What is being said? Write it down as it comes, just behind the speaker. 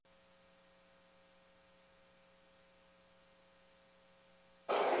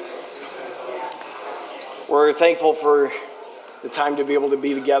We're thankful for the time to be able to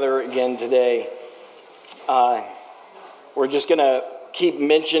be together again today. We're just going to keep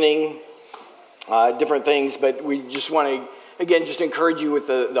mentioning different things, but we just want to, again, just encourage you with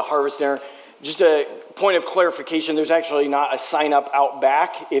the harvest dinner. Just a point of clarification, there's actually not a sign up out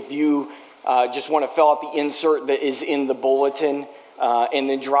back. If you just want to fill out the insert that is in the bulletin and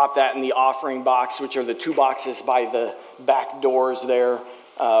then drop that in the offering box, which are the two boxes by the back doors there,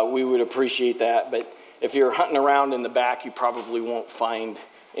 we would appreciate that. But if you're hunting around in the back, you probably won't find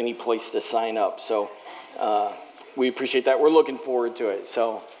any place to sign up. So we appreciate that. We're looking forward to it.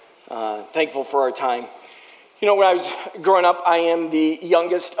 So thankful for our time. You know, when I was growing up, I am the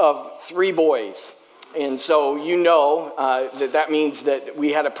youngest of three boys. And so you know that means that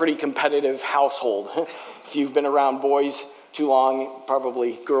we had a pretty competitive household. If you've been around boys too long,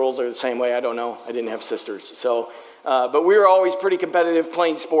 probably girls are the same way. I don't know. I didn't have sisters. So, but we were always pretty competitive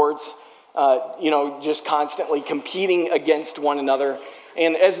playing sports. Just constantly competing against one another.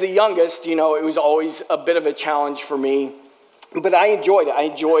 And as the youngest, it was always a bit of a challenge for me. But I enjoyed it. I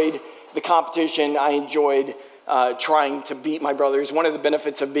enjoyed the competition. I enjoyed trying to beat my brothers. One of the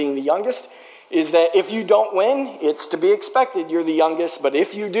benefits of being the youngest is that if you don't win, it's to be expected. You're the youngest. But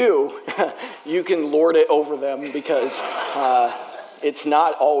if you do, you can lord it over them because it's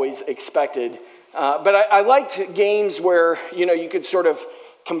not always expected. But I liked games where, you could sort of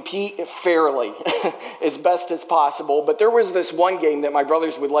compete fairly as best as possible. But there was this one game that my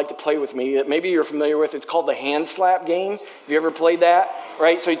brothers would like to play with me that maybe you're familiar with. It's called the hand slap game. Have you ever played that?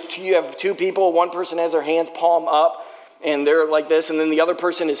 Right? So you have two people. One person has their hands palm up and they're like this. And then the other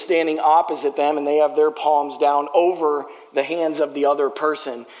person is standing opposite them and they have their palms down over the hands of the other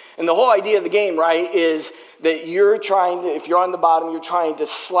person. And the whole idea of the game, right, is that if you're on the bottom, you're trying to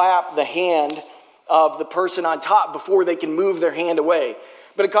slap the hand of the person on top before they can move their hand away.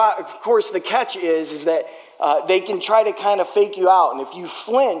 But of course, the catch is that they can try to kind of fake you out. And if you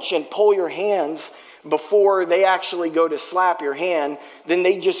flinch and pull your hands before they actually go to slap your hand, then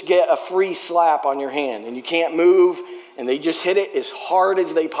they just get a free slap on your hand. And you can't move, and they just hit it as hard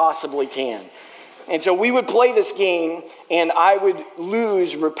as they possibly can. And so we would play this game, and I would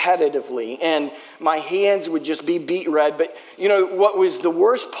lose repetitively. And my hands would just be beet red. But, what was the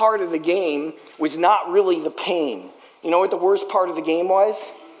worst part of the game was not really the pain. You know what the worst part of the game was?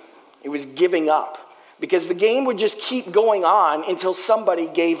 It was giving up. Because the game would just keep going on until somebody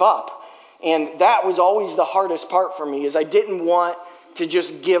gave up. And that was always the hardest part for me, is I didn't want to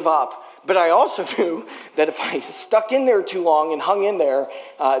just give up. But I also knew that if I stuck in there too long and hung in there,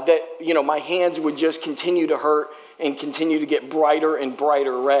 that my hands would just continue to hurt and continue to get brighter and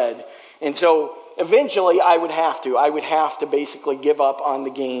brighter red. And so eventually I would have to basically give up on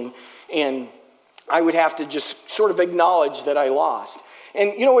the game, and I would have to just sort of acknowledge that I lost.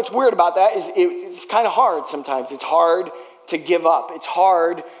 And what's weird about that is it's kind of hard sometimes. It's hard to give up. It's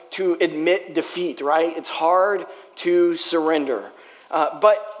hard to admit defeat, right? It's hard to surrender.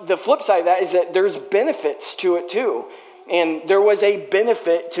 But the flip side of that is that there's benefits to it too. And there was a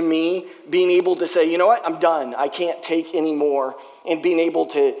benefit to me being able to say, you know what, I'm done. I can't take any more. And being able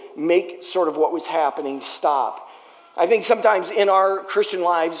to make sort of what was happening stop. I think sometimes in our Christian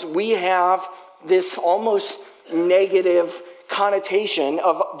lives, we have this almost negative connotation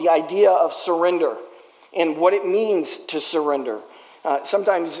of the idea of surrender and what it means to surrender.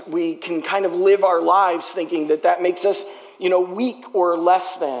 Sometimes we can kind of live our lives thinking that makes us, weak or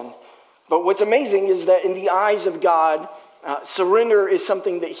less than. But what's amazing is that in the eyes of God, surrender is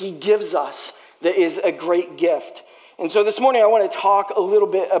something that He gives us that is a great gift. And so this morning I want to talk a little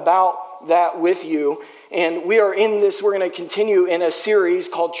bit about that with you. And we're going to continue in a series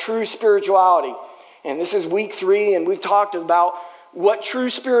called True Spirituality. And this is week 3, and we've talked about what true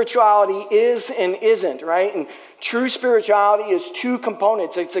spirituality is and isn't, right? And true spirituality is two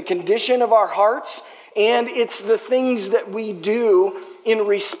components. It's a condition of our hearts, and it's the things that we do in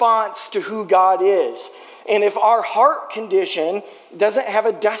response to who God is. And if our heart condition doesn't have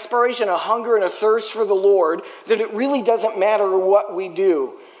a desperation, a hunger, and a thirst for the Lord, then it really doesn't matter what we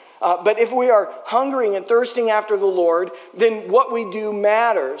do. But if we are hungering and thirsting after the Lord, then what we do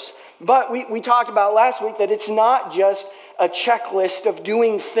matters. But we talked about last week that it's not just a checklist of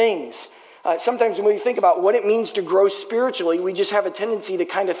doing things. Sometimes when we think about what it means to grow spiritually, we just have a tendency to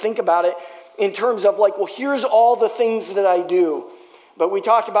kind of think about it in terms of like, well, here's all the things that I do. But we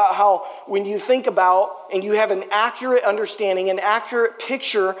talked about how when you think about and you have an accurate understanding, an accurate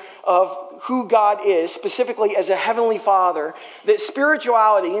picture of who God is, specifically as a heavenly Father, that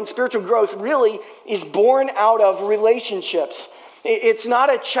spirituality and spiritual growth really is born out of relationships. It's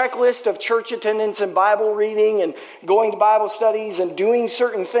not a checklist of church attendance and Bible reading and going to Bible studies and doing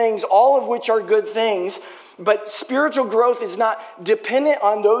certain things, all of which are good things. But spiritual growth is not dependent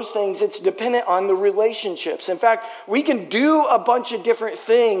on those things. It's dependent on the relationships. In fact, we can do a bunch of different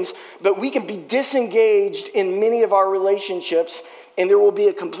things, but we can be disengaged in many of our relationships, and there will be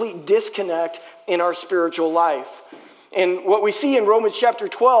a complete disconnect in our spiritual life. And what we see in Romans chapter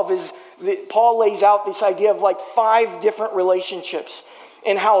 12 is that Paul lays out this idea of like 5 different relationships,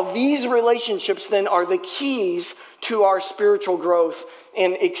 and how these relationships then are the keys to our spiritual growth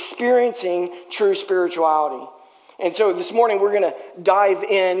and experiencing true spirituality. And so this morning we're going to dive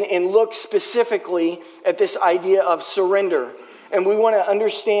in and look specifically at this idea of surrender. And we want to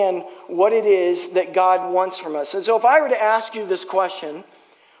understand what it is that God wants from us. And so if I were to ask you this question,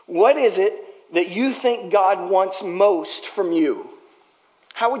 what is it that you think God wants most from you?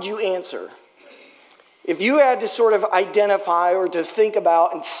 How would you answer? If you had to sort of identify or to think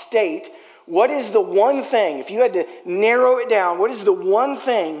about and state, what is the one thing, if you had to narrow it down, what is the one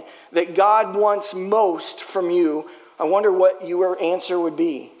thing that God wants most from you? I wonder what your answer would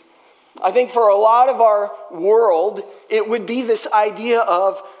be. I think for a lot of our world, it would be this idea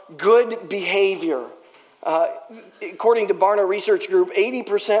of good behavior. According to Barna Research Group,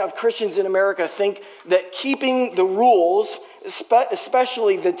 80% of Christians in America think that keeping the rules,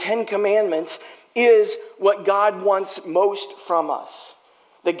 especially the 10 Commandments, is what God wants most from us.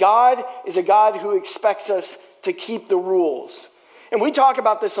 That God is a God who expects us to keep the rules. And we talk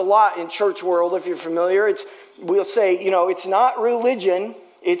about this a lot in church world, if you're familiar. We'll say, it's not religion,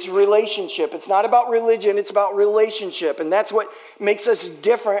 it's relationship. It's not about religion, it's about relationship. And that's what makes us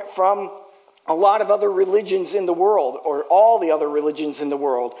different from a lot of other religions in the world, or all the other religions in the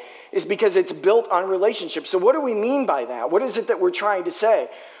world, is because it's built on relationships. So what do we mean by that? What is it that we're trying to say?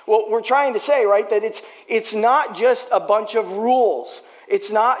 Well, we're trying to say, right, that it's not just a bunch of rules. It's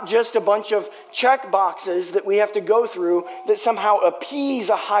not just a bunch of check boxes that we have to go through that somehow appease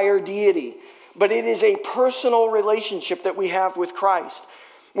a higher deity. But it is a personal relationship that we have with Christ.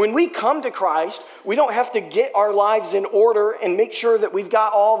 When we come to Christ, we don't have to get our lives in order and make sure that we've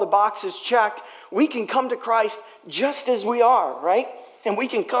got all the boxes checked. We can come to Christ just as we are, right? And we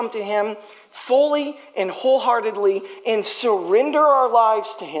can come to Him fully and wholeheartedly and surrender our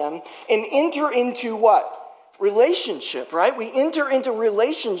lives to Him and enter into what? Relationship, right? We enter into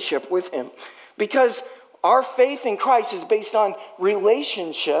relationship with Him because our faith in Christ is based on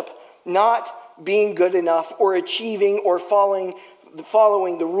relationship, not being good enough or achieving or following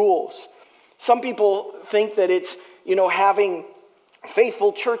the rules. Some people think that it's, having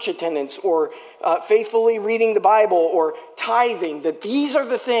faithful church attendance or faithfully reading the Bible or tithing, that these are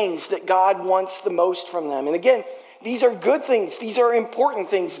the things that God wants the most from them. And again, these are good things. These are important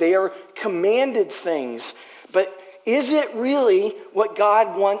things. They are commanded things. But is it really what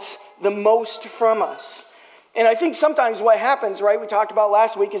God wants the most from us? And I think sometimes what happens, right, we talked about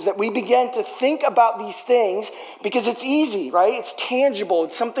last week, is that we begin to think about these things because it's easy, right? It's tangible.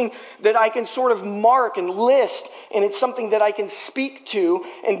 It's something that I can sort of mark and list, and it's something that I can speak to.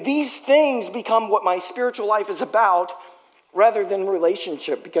 And these things become what my spiritual life is about rather than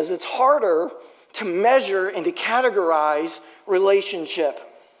relationship, because it's harder to measure and to categorize relationship.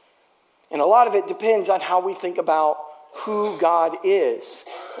 And a lot of it depends on how we think about who God is.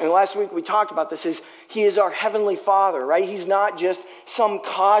 And last week we talked about this, He is our Heavenly Father, right? He's not just some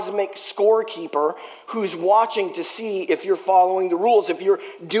cosmic scorekeeper who's watching to see if you're following the rules, if you're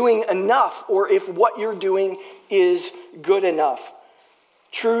doing enough, or if what you're doing is good enough.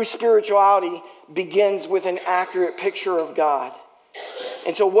 True spirituality begins with an accurate picture of God.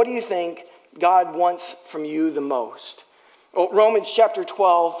 And so what do you think God wants from you the most? Well, Romans chapter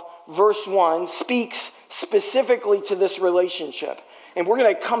 12, verse 1 speaks specifically to this relationship. And we're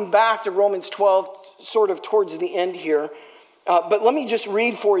going to come back to Romans 12 sort of towards the end here. But let me just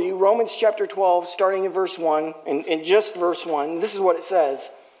read for you Romans chapter 12, starting in verse 1, and just verse 1. This is what it says.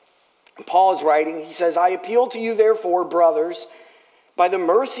 Paul is writing. He says, I appeal to you, therefore, brothers, by the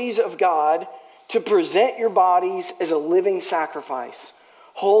mercies of God, to present your bodies as a living sacrifice,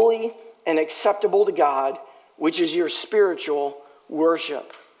 holy and acceptable to God, which is your spiritual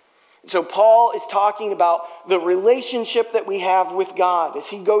worship. So Paul is talking about the relationship that we have with God.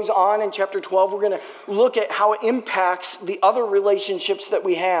 As he goes on in chapter 12, we're going to look at how it impacts the other relationships that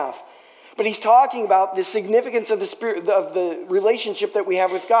we have. But he's talking about the significance of the relationship that we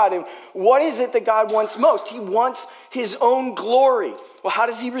have with God. And what is it that God wants most? He wants His own glory. Well, how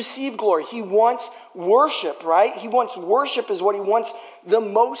does He receive glory? He wants worship, right? He wants worship is what He wants the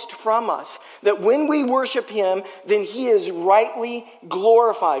most from us. That when we worship Him, then He is rightly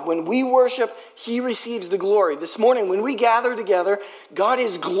glorified. When we worship, He receives the glory. This morning, when we gather together, God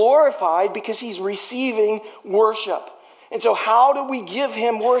is glorified because He's receiving worship. And so how do we give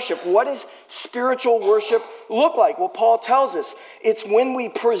Him worship? What is spiritual worship look like? Well, Paul tells us it's when we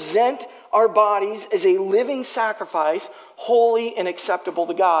present our bodies as a living sacrifice, holy and acceptable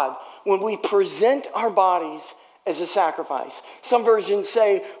to God. When we present our bodies as a sacrifice. Some versions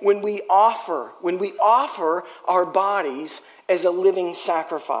say when we offer our bodies as a living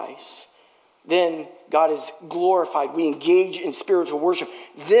sacrifice, then God is glorified. We engage in spiritual worship.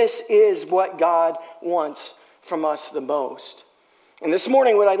 This is what God wants from us the most. And this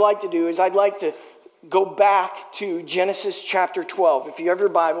morning what I'd like to do is I'd like to go back to Genesis chapter 12. If you have your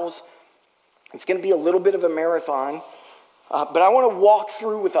Bibles, it's going to be a little bit of a marathon, but I want to walk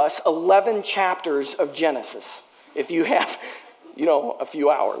through with us 11 chapters of Genesis. If you have, a few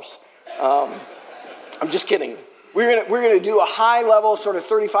hours. I'm just kidding. We're gonna do a high-level, sort of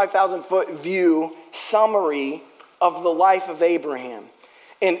 35,000-foot view summary of the life of Abraham.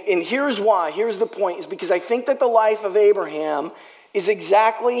 And here's why. Here's the point. Is because I think that the life of Abraham is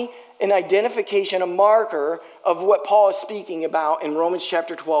exactly an identification, a marker of what Paul is speaking about in Romans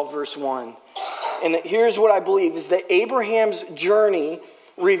chapter 12, verse 1. And here's what I believe, is that Abraham's journey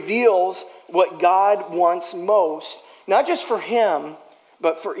reveals what God wants most, not just for him,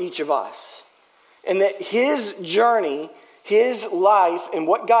 but for each of us. And that his journey, his life, and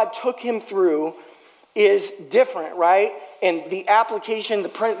what God took him through is different, right? And the application, the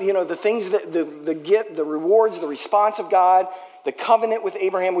things that the gift, the rewards, the response of God, the covenant with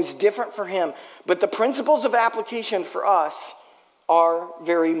Abraham was different for him. But the principles of application for us are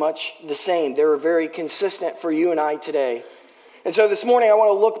very much the same. They're very consistent for you and I today. And so this morning I want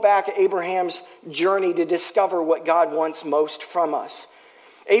to look back at Abraham's journey to discover what God wants most from us.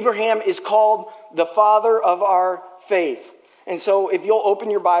 Abraham is called the father of our faith. And so if you'll open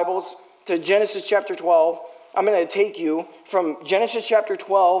your Bibles to Genesis chapter 12, I'm going to take you from Genesis chapter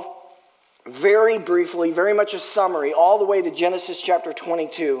 12 very briefly, very much a summary, all the way to Genesis chapter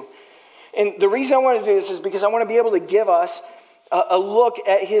 22. And the reason I want to do this is because I want to be able to give us a look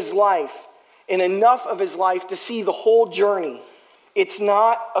at his life and enough of his life to see the whole journey. It's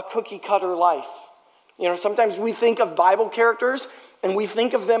not a cookie cutter life. Sometimes we think of Bible characters and we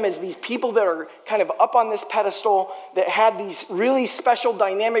think of them as these people that are kind of up on this pedestal that had these really special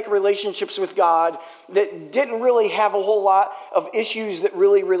dynamic relationships with God that didn't really have a whole lot of issues that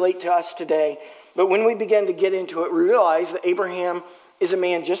really relate to us today. But when we begin to get into it, we realize that Abraham is a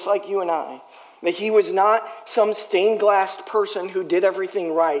man just like you and I. That he was not some stained glass person who did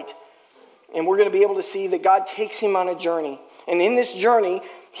everything right. And we're going to be able to see that God takes him on a journey. And in this journey,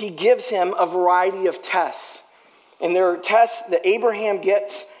 he gives him a variety of tests. And there are tests that Abraham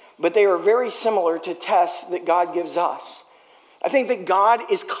gets, but they are very similar to tests that God gives us. I think that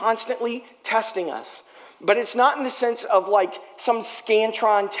God is constantly testing us. But it's not in the sense of like some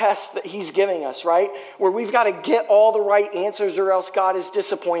Scantron test that he's giving us, right? Where we've got to get all the right answers or else God is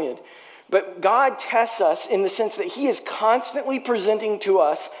disappointed. But God tests us in the sense that he is constantly presenting to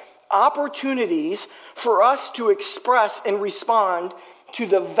us opportunities for us to express and respond to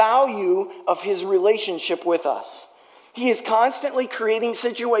the value of his relationship with us. He is constantly creating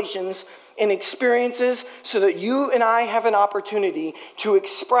situations and experiences so that you and I have an opportunity to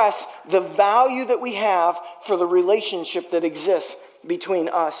express the value that we have for the relationship that exists between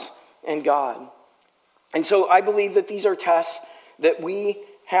us and God. And so I believe that these are tests that we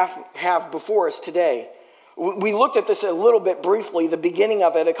have before us today. We looked at this a little bit briefly, the beginning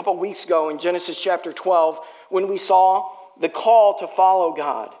of it a couple weeks ago in Genesis chapter 12, when we saw the call to follow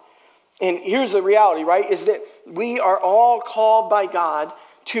God. And here's the reality, right, is that we are all called by God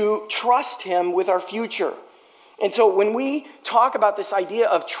to trust him with our future. And so when we talk about this idea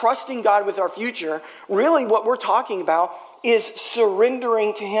of trusting God with our future, really what we're talking about is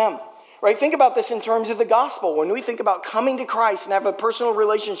surrendering to him. Right? Think about this in terms of the gospel. When we think about coming to Christ and have a personal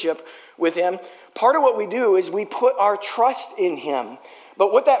relationship with him, part of what we do is we put our trust in him.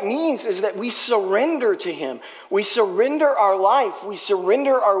 But what that means is that we surrender to him. We surrender our life. We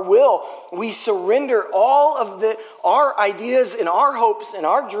surrender our will. We surrender all of our ideas and our hopes and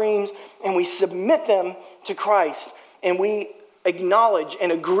our dreams, and we submit them to Christ. And we acknowledge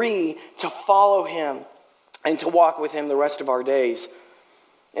and agree to follow him and to walk with him the rest of our days.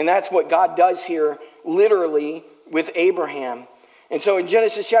 And that's what God does here, literally, with Abraham. And so in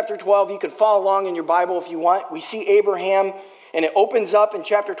Genesis chapter 12, you can follow along in your Bible if you want. We see Abraham, and it opens up in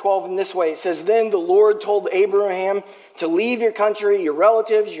chapter 12 in this way. It says, "Then the Lord told Abraham to leave your country, your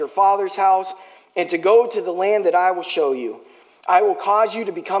relatives, your father's house, and to go to the land that I will show you. I will cause you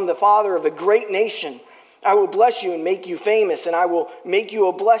to become the father of a great nation. I will bless you and make you famous, and I will make you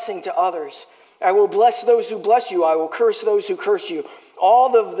a blessing to others. I will bless those who bless you. I will curse those who curse you.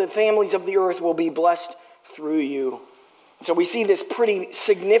 All of the families of the earth will be blessed through you." So we see this pretty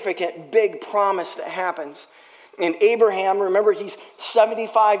significant, big promise that happens. And Abraham, remember, he's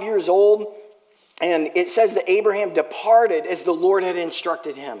 75 years old. And it says that Abraham departed as the Lord had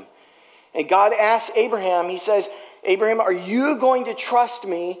instructed him. And God asks Abraham, he says, Abraham, are you going to trust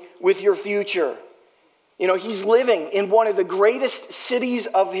me with your future? You know, he's living in one of the greatest cities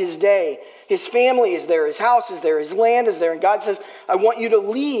of his day. His family is there, his house is there, his land is there. And God says, I want you to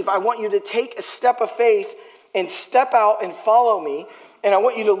leave. I want you to take a step of faith and step out and follow me. And I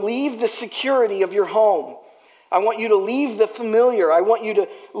want you to leave the security of your home. I want you to leave the familiar. I want you to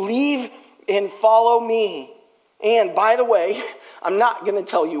leave and follow me. And by the way, I'm not going to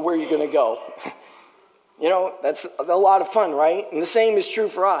tell you where you're going to go. You know, that's a lot of fun, right? And the same is true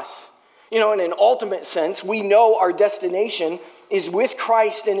for us. You know, in an ultimate sense, we know our destination is with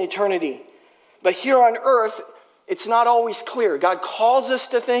Christ in eternity. But here on earth, it's not always clear. God calls us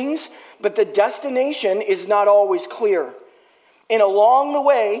to things, but the destination is not always clear. And along the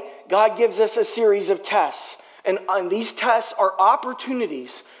way, God gives us a series of tests. And these tests are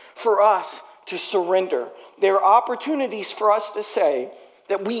opportunities for us to surrender. They're opportunities for us to say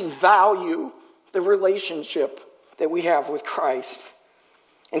that we value the relationship that we have with Christ.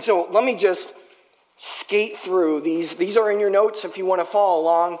 And so let me just skate through these. These are in your notes if you want to follow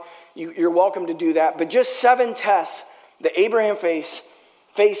along. You're welcome to do that. But just 7 tests that Abraham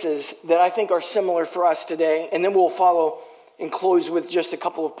faces that I think are similar for us today. And then we'll follow and close with just a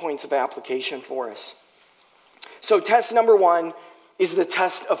couple of points of application for us. So test number 1 is the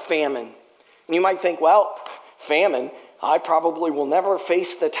test of famine. And you might think, well, famine, I probably will never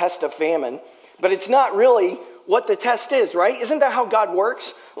face the test of famine. But it's not really what the test is, right? Isn't that how God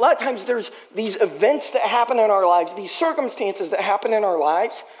works? A lot of times there's these events that happen in our lives, these circumstances that happen in our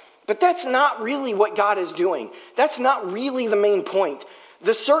lives, but that's not really what God is doing. That's not really the main point.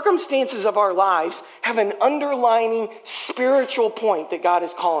 The circumstances of our lives have an underlying spiritual point that God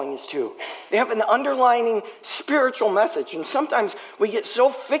is calling us to. They have an underlying spiritual message. And sometimes we get so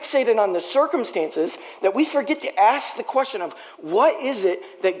fixated on the circumstances that we forget to ask the question of, what is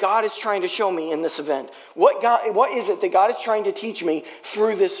it that God is trying to show me in this event? What is it that God is trying to teach me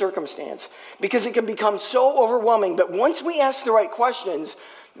through this circumstance? Because it can become so overwhelming. But once we ask the right questions,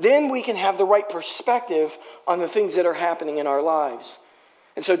 then we can have the right perspective on the things that are happening in our lives.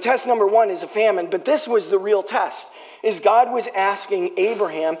 And so test number 1 is a famine, but this was the real test, is God was asking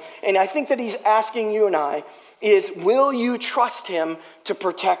Abraham, and I think that he's asking you and I, is will you trust him to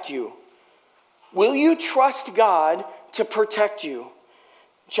protect you? Will you trust God to protect you?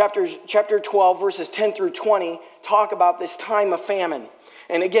 Chapter 12, verses 10 through 20 talk about this time of famine.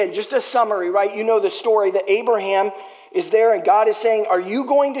 And again, just a summary, right? You know the story that Abraham is there and God is saying, are you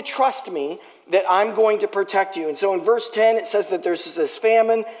going to trust me that I'm going to protect you? And so in verse 10, it says that there's this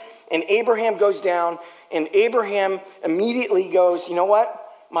famine, and Abraham goes down, and Abraham immediately goes, you know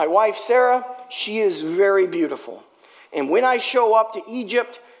what? My wife Sarah, she is very beautiful. And when I show up to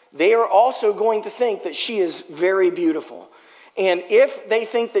Egypt, they are also going to think that she is very beautiful. And if they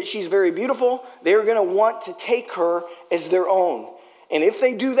think that she's very beautiful, they're going to want to take her as their own. And if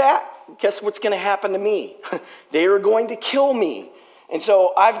they do that, guess what's going to happen to me? They are going to kill me. And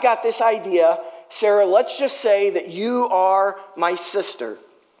so I've got this idea, Sarah, let's just say that you are my sister.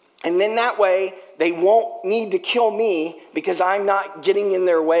 And then that way, they won't need to kill me because I'm not getting in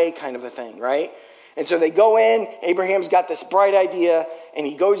their way, kind of a thing, right? And so they go in, Abraham's got this bright idea, and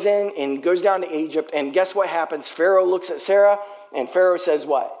he goes in and goes down to Egypt, and guess what happens? Pharaoh looks at Sarah, and Pharaoh says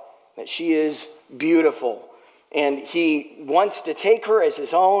what? That she is beautiful. And he wants to take her as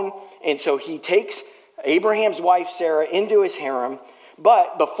his own, and so he takes Abraham's wife, Sarah, into his harem.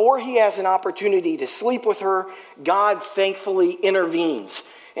 But before he has an opportunity to sleep with her, God thankfully intervenes.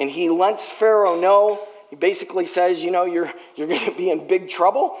 And he lets Pharaoh know, he basically says, you know, you're going to be in big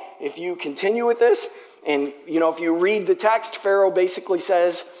trouble if you continue with this. And, you know, if you read the text, Pharaoh basically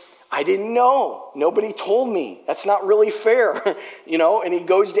says, I didn't know. Nobody told me. That's not really fair. You know, and he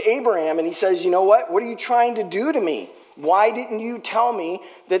goes to Abraham and he says, you know what? What are you trying to do to me? Why didn't you tell me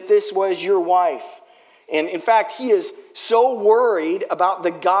that this was your wife? And in fact, he is so worried about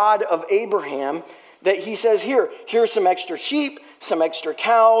the God of Abraham that he says, here's some extra sheep, some extra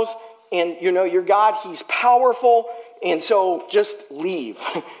cows, and you know, your God, he's powerful, and so just leave.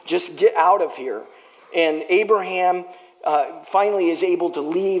 Just get out of here. And Abraham finally is able to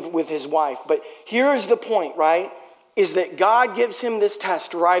leave with his wife. But here's the point, right? Is that God gives him this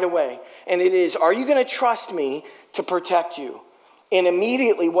test right away. And it is, are you going to trust me to protect you? And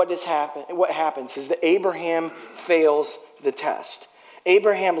immediately what happens is that Abraham fails the test.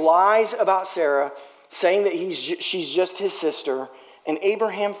 Abraham lies about Sarah, saying that she's just his sister, and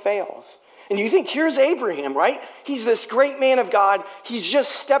Abraham fails. And you think, here's Abraham, right? He's this great man of God. He's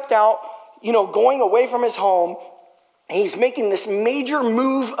just stepped out, going away from his home. He's making this major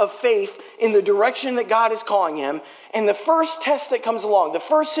move of faith in the direction that God is calling him. And the first test that comes along, the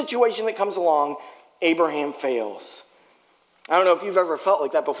first situation that comes along, Abraham fails. I don't know if you've ever felt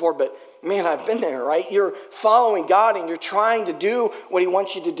like that before, but man, I've been there, right? You're following God and you're trying to do what he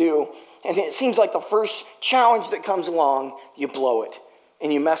wants you to do. And it seems like the first challenge that comes along, you blow it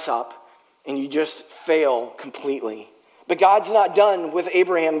and you mess up and you just fail completely. But God's not done with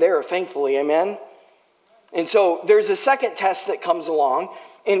Abraham there, thankfully, amen? And so there's a second test that comes along,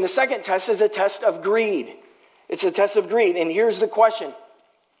 and the second test is a test of greed. It's a test of greed, and here's the question.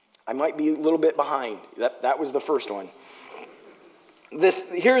 I might be a little bit behind. That was the first one.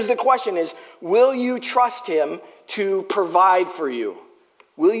 Here's the question is, will you trust him to provide for you?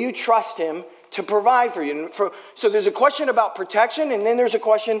 Will you trust him to provide for you? So there's a question about protection, and then there's a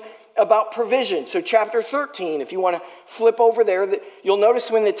question about provision. So chapter 13, if you want to flip over there, you'll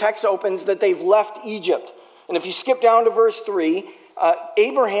notice when the text opens that they've left Egypt. And if you skip down to verse 3,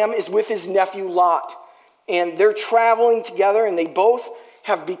 Abraham is with his nephew Lot. And they're traveling together, and they both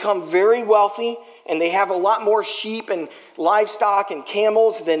have become very wealthy, and they have a lot more sheep and livestock and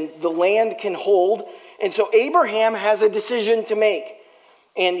camels than the land can hold. And so Abraham has a decision to make.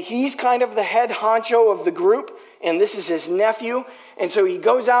 And he's kind of the head honcho of the group, and this is his nephew. And so he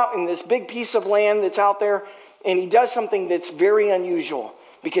goes out in this big piece of land that's out there, and he does something that's very unusual,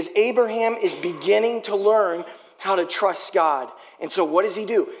 because Abraham is beginning to learn how to trust God. And so what does he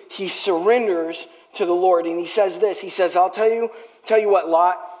do? He surrenders to the Lord, and he says this. He says, I'll tell you what,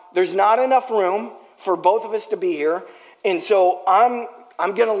 Lot, there's not enough room for both of us to be here, and so I'm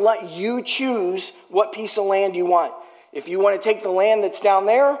going to let you choose what piece of land you want. If you want to take the land that's down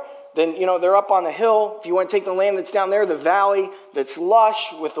there, then, they're up on a hill. If you want to take the land that's down there, the valley that's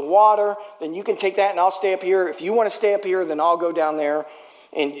lush with the water, then you can take that and I'll stay up here. If you want to stay up here, then I'll go down there.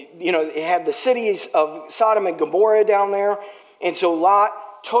 And, it had the cities of Sodom and Gomorrah down there. And so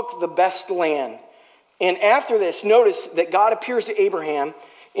Lot took the best land. And after this, notice that God appears to Abraham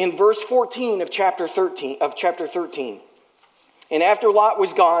in verse 14 of chapter 13. And after Lot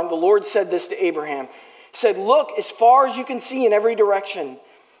was gone, the Lord said this to Abraham. He said, look as far as you can see in every direction.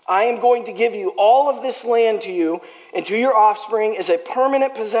 I am going to give you all of this land to you and to your offspring as a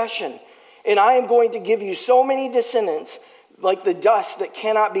permanent possession. And I am going to give you so many descendants like the dust that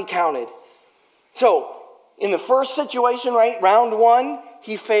cannot be counted. So, in the first situation, right, round one,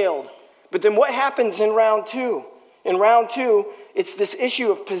 he failed. But then what happens in round two? In round two, it's this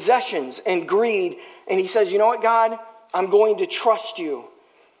issue of possessions and greed. And he says, you know what, God? I'm going to trust you.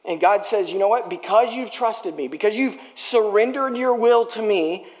 And God says, you know what? Because you've trusted me, because you've surrendered your will to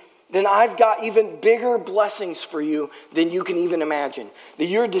me, then I've got even bigger blessings for you than you can even imagine. That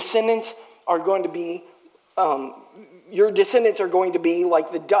your descendants are going to be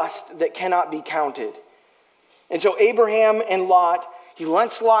like the dust that cannot be counted. And so Abraham and Lot, he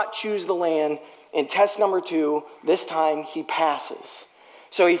lets Lot choose the land. And test number 2, this time he passes.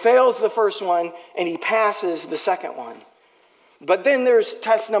 So he fails the first one and he passes the second one. But then there's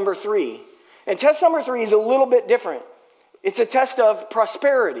test number 3. And test number 3 is a little bit different. It's a test of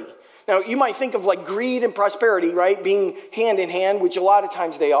prosperity. Now, you might think of like greed and prosperity, right, being hand in hand, which a lot of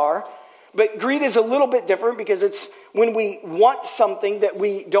times they are. But greed is a little bit different because it's when we want something that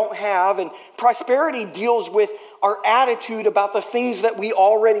we don't have. And prosperity deals with our attitude about the things that we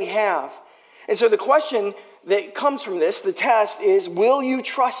already have. And so the question that comes from this, the test is, will you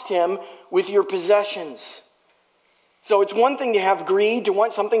trust him with your possessions? So it's one thing to have greed, to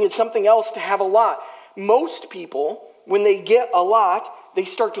want something. It's something else to have a lot. Most people, when they get a lot, they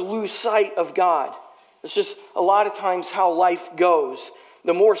start to lose sight of God. It's just a lot of times how life goes.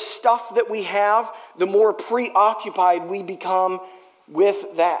 The more stuff that we have, the more preoccupied we become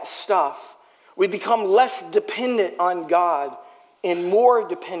with that stuff. We become less dependent on God and more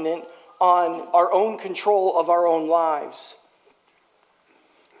dependent on our own control of our own lives.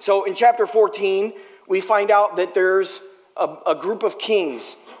 So in chapter 14, we find out that there's a group of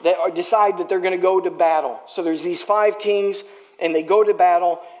kings that decide that they're going to go to battle. So there's these 5 kings, and they go to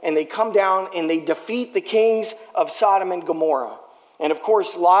battle, and they come down, and they defeat the kings of Sodom and Gomorrah. And of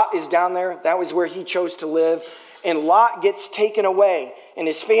course, Lot is down there. That was where he chose to live. And Lot gets taken away, and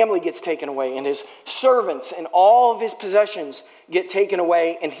his family gets taken away, and his servants and all of his possessions get taken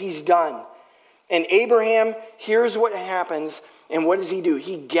away, and he's done. And Abraham hears what happens, and what does he do?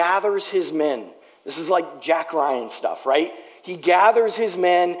 He gathers his men. This is like Jack Ryan stuff, right? He gathers his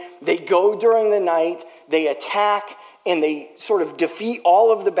men. They go during the night. They attack, and they sort of defeat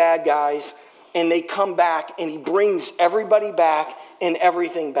all of the bad guys, and they come back, and he brings everybody back and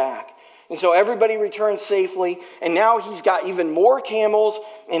everything back. And so everybody returns safely, and now he's got even more camels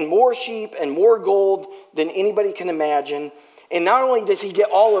and more sheep and more gold than anybody can imagine. And not only does he get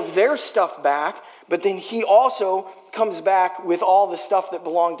all of their stuff back, but then he also comes back with all the stuff that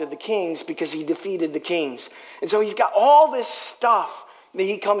belonged to the kings because he defeated the kings. And so he's got all this stuff that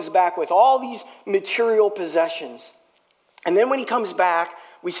he comes back with, all these material possessions. And then when he comes back,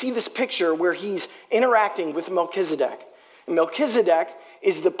 we see this picture where he's interacting with Melchizedek. And Melchizedek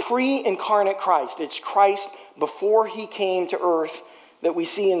is the pre-incarnate Christ. It's Christ before he came to earth that we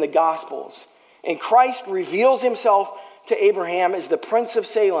see in the Gospels. And Christ reveals himself to Abraham as the Prince of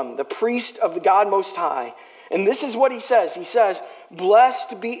Salem, the priest of the God Most High. And this is what he says. He says,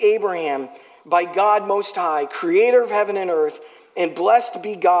 "Blessed be Abraham by God Most High, creator of heaven and earth, and blessed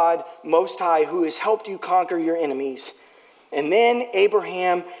be God Most High, who has helped you conquer your enemies." And then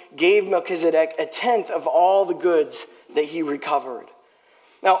Abraham gave Melchizedek a tenth of all the goods that he recovered.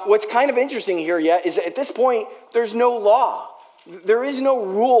 Now, what's kind of interesting here yet is that at this point, there's no law. There is no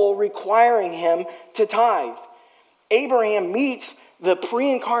rule requiring him to tithe. Abraham meets the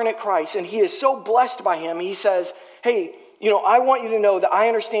pre-incarnate Christ, and he is so blessed by him. He says, "Hey, I want you to know that I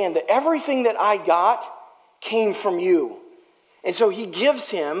understand that everything that I got came from you." And so he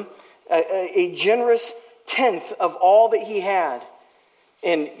gives him a generous tenth of all that he had.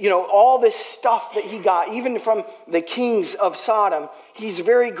 And, all this stuff that he got, even from the kings of Sodom, he's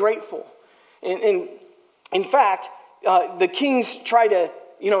very grateful. And in fact, the kings try to,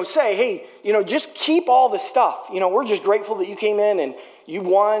 say, "Hey, just keep all the stuff. We're just grateful that you came in and you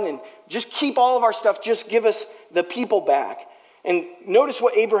won, and just keep all of our stuff. Just give us the people back." And notice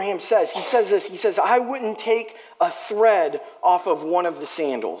what Abraham says. He says this. He says, "I wouldn't take a thread off of one of the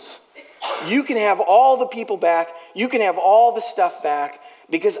sandals. You can have all the people back. You can have all the stuff back,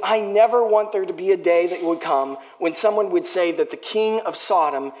 because I never want there to be a day that would come when someone would say that the king of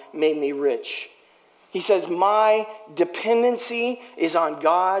Sodom made me rich." He says, "My dependency is on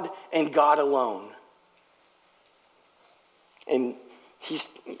God and God alone." And he's,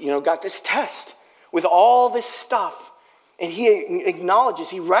 got this test with all this stuff. And he acknowledges,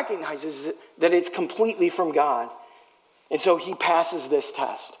 he recognizes that it's completely from God. And so he passes this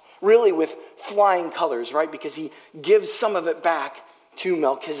test, really with flying colors, right? Because he gives some of it back to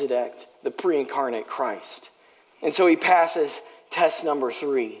Melchizedek, the pre-incarnate Christ. And so he passes test number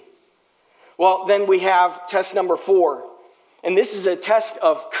 3. Well, then we have test number 4. And this is a test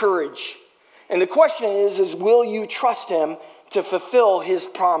of courage. And the question is will you trust him to fulfill his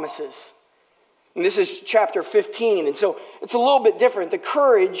promises? And this is chapter 15. And so it's a little bit different. The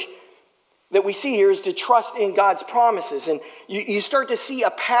courage that we see here is to trust in God's promises. And you start to see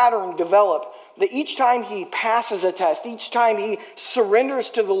a pattern develop that each time he passes a test, each time he surrenders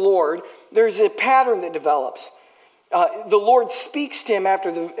to the Lord, there's a pattern that develops. The Lord speaks to him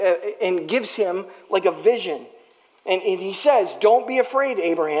and gives him like a vision. And he says, "Don't be afraid,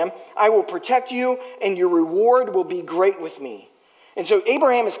 Abraham. I will protect you, and your reward will be great with me." And so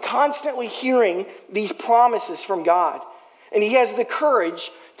Abraham is constantly hearing these promises from God. And he has the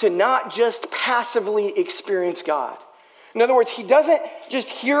courage to not just passively experience God. In other words, he doesn't just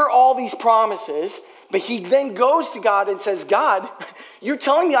hear all these promises, but he then goes to God and says, "God, you're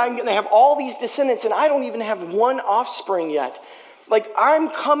telling me I'm going to have all these descendants, and I don't even have one offspring yet. I'm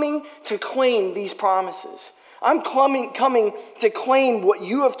coming to claim these promises. I'm coming to claim what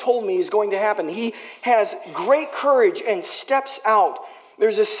you have told me is going to happen." He has great courage and steps out.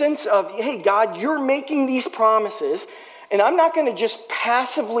 There's a sense of, "Hey, God, you're making these promises, and I'm not going to just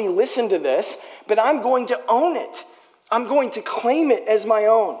passively listen to this, but I'm going to own it. I'm going to claim it as my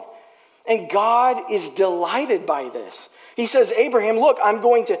own." And God is delighted by this. He says, "Abraham, look, I'm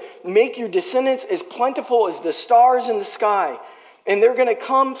going to make your descendants as plentiful as the stars in the sky. And they're going to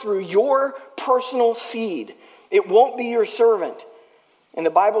come through your personal seed. It won't be your servant." And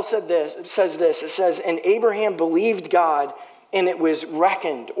the Bible says this. It says, "And Abraham believed God, and it was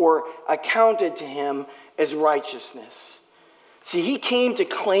reckoned," or accounted to him, "as righteousness." See, he came to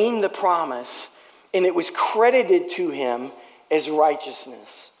claim the promise, and it was credited to him as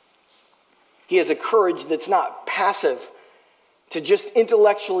righteousness. He has a courage that's not passive to just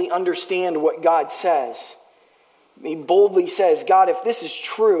intellectually understand what God says. He boldly says, "God, if this is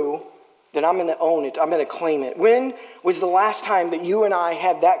true, then I'm going to own it. I'm going to claim it." When was the last time that you and I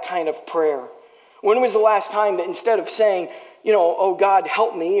had that kind of prayer? When was the last time that instead of saying, "Oh God,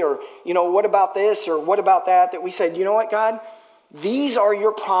 help me," or, "What about this," or "What about that," that we said, "You know what, God? These are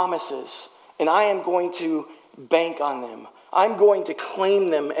your promises, and I am going to bank on them. I'm going to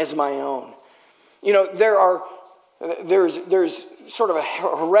claim them as my own." There are There's sort of a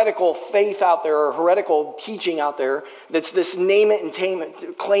heretical faith out there, or heretical teaching out there that's this name it and tame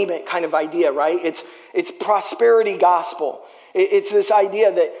it, claim it kind of idea, right? It's prosperity gospel. It's this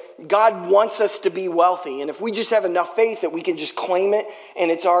idea that God wants us to be wealthy, and if we just have enough faith that we can just claim it and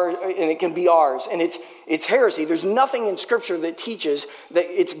it can be ours. And it's heresy. There's nothing in Scripture that teaches that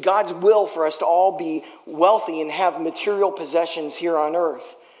it's God's will for us to all be wealthy and have material possessions here on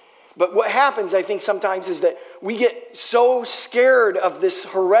earth. But what happens, I think, sometimes is that we get so scared of this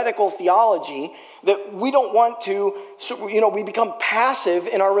heretical theology that we don't want to, we become passive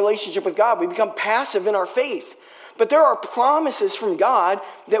in our relationship with God. We become passive in our faith. But there are promises from God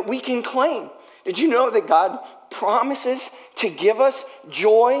that we can claim. Did you know that God promises to give us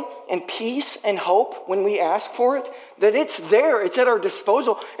joy and peace and hope when we ask for it? That it's there, it's at our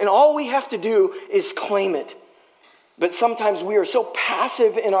disposal, and all we have to do is claim it. But sometimes we are so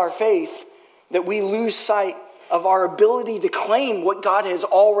passive in our faith that we lose sight of our ability to claim what God has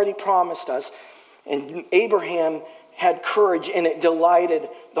already promised us. And Abraham had courage, and it delighted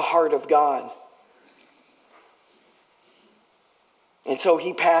the heart of God. And so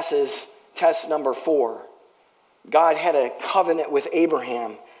he passes test number 4. God had a covenant with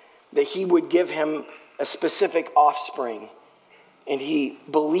Abraham that he would give him a specific offspring. And he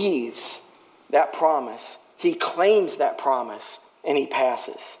believes that promise. He claims that promise, and he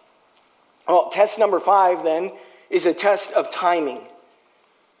passes. Well, test number 5 then is a test of timing.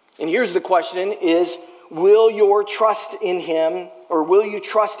 And here's the question is, will you trust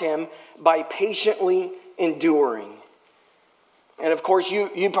him by patiently enduring? And of course,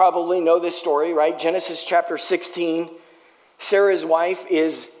 you probably know this story, right? Genesis chapter 16. Sarah's wife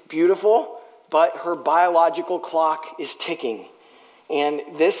is beautiful, but her biological clock is ticking. And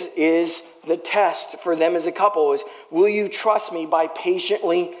this is the test for them as a couple is, will you trust me by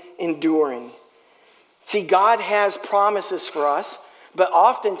patiently enduring? See, God has promises for us, but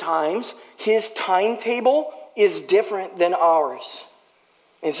oftentimes his timetable is different than ours.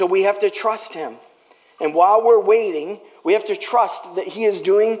 And so we have to trust him. And while we're waiting, we have to trust that he is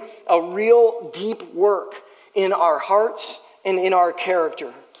doing a real deep work in our hearts and in our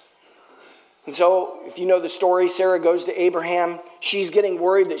character. And so, if you know the story, Sarah goes to Abraham. She's getting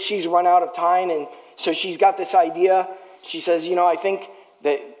worried that she's run out of time, and so she's got this idea. She says, I think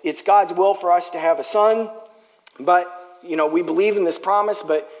that it's God's will for us to have a son, but, we believe in this promise,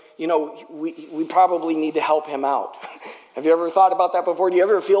 but, we probably need to help him out. Have you ever thought about that before? Do you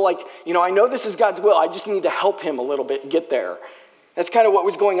ever feel like, I know this is God's will, I just need to help him a little bit get there? That's kind of what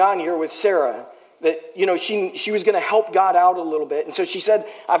was going on here with Sarah. That, she was going to help God out a little bit. And so she said,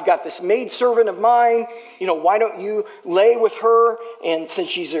 I've got this maidservant of mine. Why don't you lay with her? And since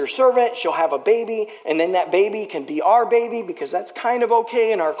she's your servant, she'll have a baby. And then that baby can be our baby because that's kind of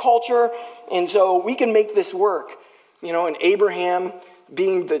okay in our culture. And so we can make this work. And Abraham,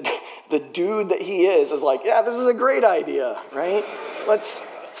 being the dude that he is like, yeah, this is a great idea, right?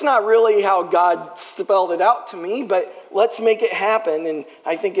 It's not really how God spelled it out to me, but let's make it happen. And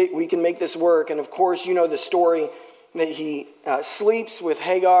I think we can make this work. And of course, the story that he sleeps with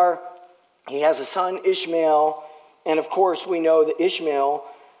Hagar. He has a son, Ishmael. And of course, we know that Ishmael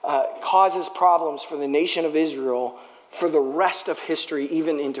causes problems for the nation of Israel for the rest of history,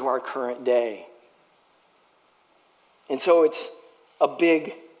 even into our current day. And so it's a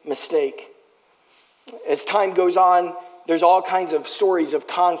big mistake. As time goes on, there's all kinds of stories of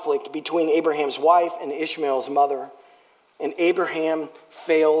conflict between Abraham's wife and Ishmael's mother. And Abraham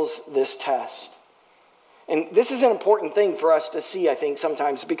fails this test. And this is an important thing for us to see, I think,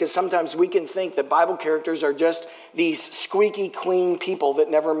 sometimes, because sometimes we can think that Bible characters are just these squeaky clean people that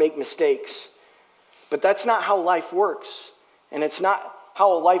never make mistakes. But that's not how life works. And it's not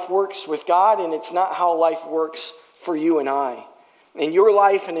how life works with God, and it's not how life works for you and I. In your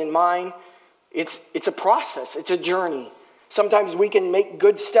life and in mine, it's a process. It's a journey. Sometimes we can make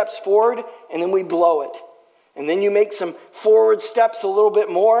good steps forward, and then we blow it. And then you make some forward steps a little bit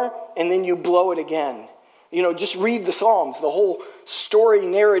more, and then you blow it again. Just read the Psalms. The whole story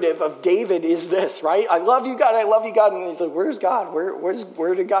narrative of David is this, right? I love you, God, I love you, God. And he's like, where's God?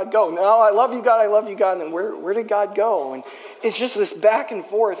 Where did God go? No, I love you, God, I love you, God. And where did God go? And it's just this back and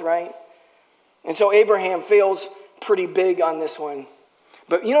forth, right? And so Abraham fails pretty big on this one.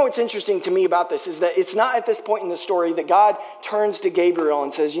 But what's interesting to me about this is that it's not at this point in the story that God turns to Gabriel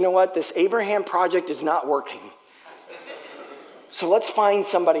and says, you know what, this Abraham project is not working. So let's find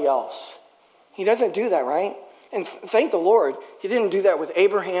somebody else. He doesn't do that, right? And thank the Lord, he didn't do that with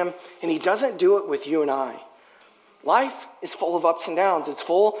Abraham, and he doesn't do it with you and I. Life is full of ups and downs. It's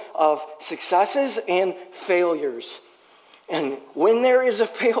full of successes and failures. And when there is a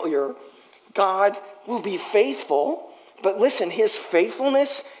failure, God will be faithful. But listen, his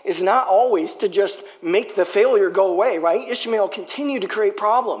faithfulness is not always to just make the failure go away, right? Ishmael continued to create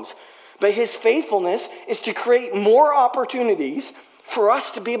problems. But his faithfulness is to create more opportunities for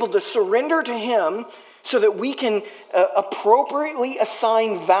us to be able to surrender to him so that we can appropriately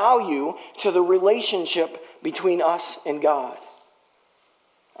assign value to the relationship between us and God.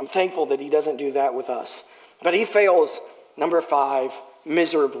 I'm thankful that he doesn't do that with us. But he fails, number 5,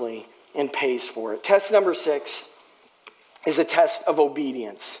 miserably and pays for it. Test number 6 is a test of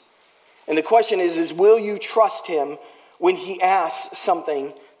obedience. And the question is will you trust him when he asks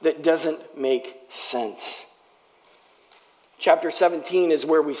something that doesn't make sense? Chapter 17 is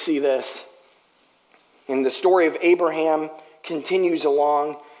where we see this. And the story of Abraham continues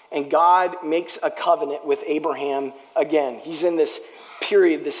along, and God makes a covenant with Abraham again. He's in this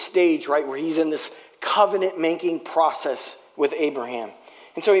period, this stage, right, where he's in this covenant-making process with Abraham.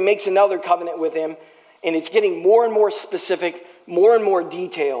 And so he makes another covenant with him, and it's getting more and more specific, more and more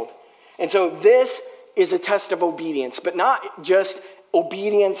detailed. And so this is a test of obedience, but not just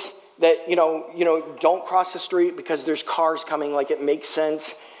obedience that, don't cross the street because there's cars coming, like it makes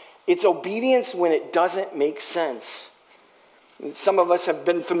sense. It's obedience when it doesn't make sense. Some of us have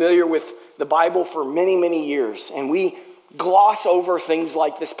been familiar with the Bible for many, many years, and we gloss over things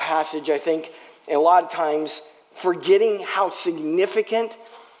like this passage, I think, and a lot of times forgetting how significant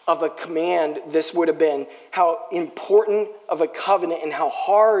of a command this would have been, how important of a covenant and how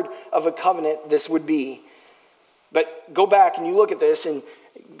hard of a covenant this would be. But go back and you look at this, and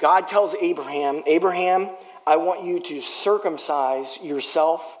God tells Abraham, I want you to circumcise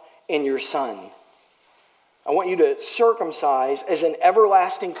yourself and your son. I want you to circumcise as an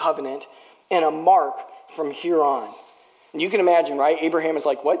everlasting covenant and a mark from here on. And you can imagine, right? Abraham is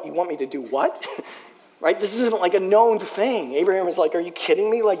like, what? You want me to do what? Right? This isn't like a known thing. Abraham is like, are you kidding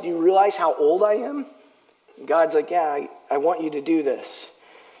me? Like, do you realize how old I am? And God's like, yeah, I want you to do this.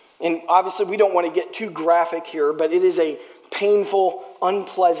 And obviously we don't want to get too graphic here, but it is a painful,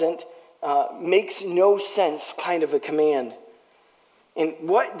 unpleasant, makes no sense kind of a command. And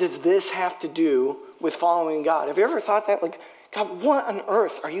what does this have to do with following God? Have you ever thought that? Like, God, what on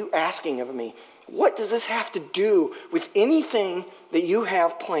earth are you asking of me? What does this have to do with anything that you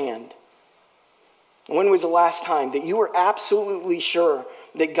have planned? When was the last time that you were absolutely sure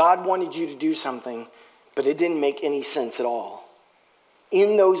that God wanted you to do something, but it didn't make any sense at all?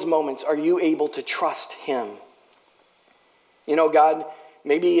 In those moments, are you able to trust him? God,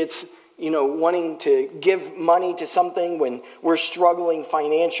 maybe it's, wanting to give money to something when we're struggling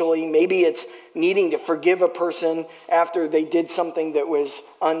financially. Maybe it's needing to forgive a person after they did something that was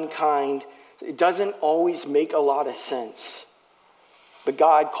unkind. It doesn't always make a lot of sense. But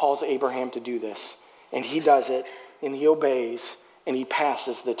God calls Abraham to do this. And he does it, and he obeys, and he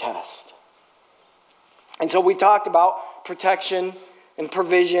passes the test. And so we talked about protection and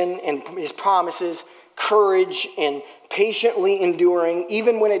provision and his promises, courage and patiently enduring,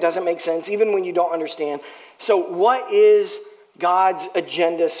 even when it doesn't make sense, even when you don't understand. So what is God's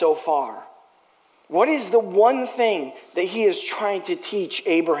agenda so far? What is the one thing that he is trying to teach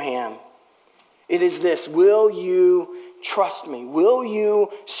Abraham? It is this: will you trust me? Will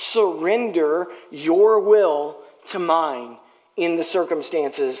you surrender your will to mine in the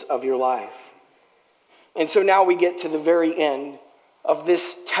circumstances of your life? And so now we get to the very end of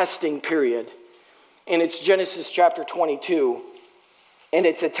this testing period. And it's Genesis chapter 22. And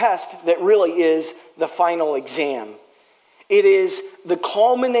it's a test that really is the final exam. It is the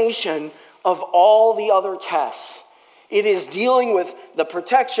culmination of all the other tests. It is dealing with the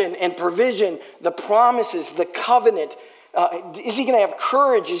protection and provision, the promises, the covenant. Is he going to have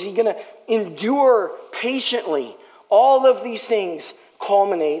courage? Is he going to endure patiently? All of these things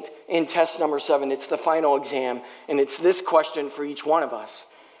culminate in test number 7. It's the final exam, and it's this question for each one of us: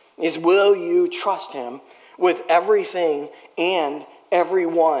 is will you trust him with everything and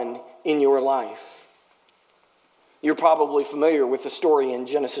everyone in your life? You're probably familiar with the story in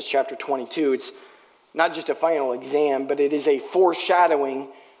Genesis chapter 22. It's not just a final exam, but it is a foreshadowing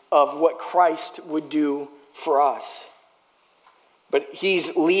of what Christ would do for us. But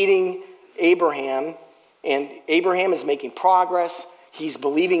he's leading Abraham, and Abraham is making progress. He's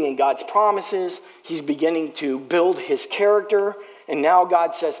believing in God's promises. He's beginning to build his character. And now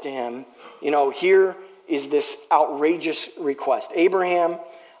God says to him, here is this outrageous request. Abraham,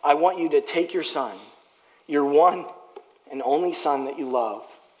 I want you to take your son, your one and only son that you love,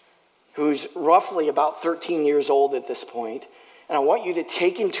 who's roughly about 13 years old at this point, and I want you to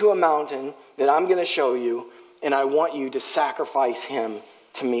take him to a mountain that I'm going to show you, and I want you to sacrifice him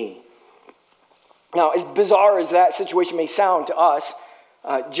to me. Now, as bizarre as that situation may sound to us,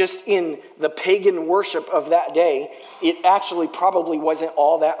 just in the pagan worship of that day, it actually probably wasn't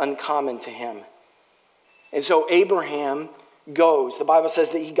all that uncommon to him. And so Abraham goes. The Bible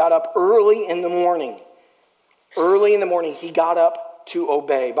says that he got up early in the morning. Early in the morning, he got up to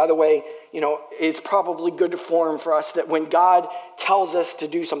obey. By the way, it's probably good form for us that when God tells us to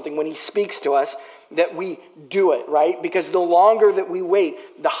do something, when he speaks to us, that we do it, right? Because the longer that we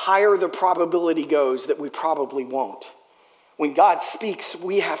wait, the higher the probability goes that we probably won't. When God speaks,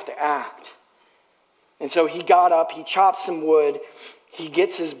 we have to act. And so he got up, he chopped some wood, he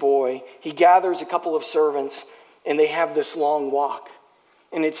gets his boy, he gathers a couple of servants, and they have this long walk.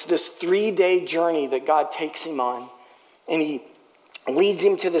 And it's this 3-day journey that God takes him on. And he leads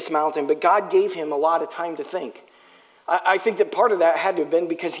him to this mountain, but God gave him a lot of time to think. I think that part of that had to have been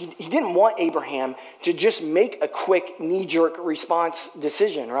because he didn't want Abraham to just make a quick knee-jerk response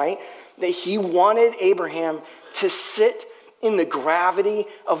decision, right? That he wanted Abraham to sit in the gravity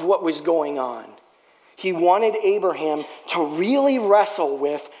of what was going on. He wanted Abraham to really wrestle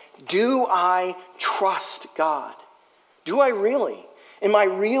with, do I trust God? Do I really? Am I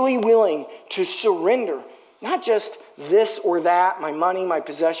really willing to surrender not just this or that, my money, my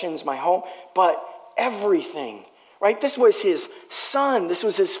possessions, my home, but everything, right? This was his son. This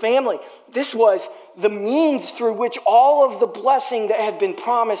was his family. This was the means through which all of the blessing that had been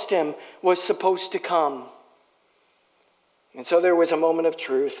promised him was supposed to come. And so there was a moment of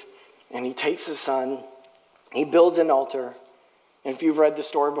truth, and he takes his son, he builds an altar. And if you've read the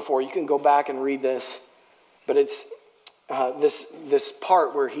story before, you can go back and read this, but it's this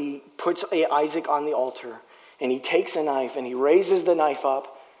part where he puts Isaac on the altar, and he takes a knife, and he raises the knife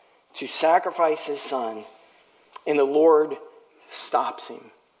up to sacrifice his son, and the Lord stops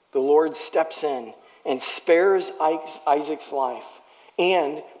him. The Lord steps in and spares Isaac's life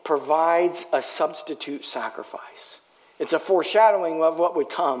and provides a substitute sacrifice. It's a foreshadowing of what would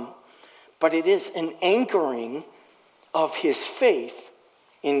come, but it is an anchoring of his faith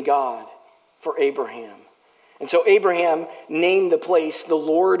in God for Abraham. And so Abraham named the place, the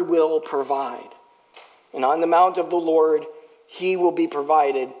Lord will provide. And on the mount of the Lord, he will be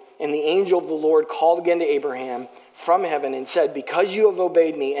provided. And the angel of the Lord called again to Abraham from heaven and said, because you have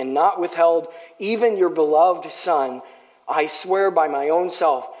obeyed me and not withheld even your beloved son, I swear by my own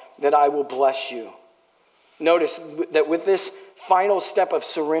self that I will bless you. Notice that with this final step of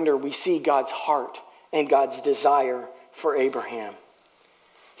surrender, we see God's heart and God's desire for Abraham.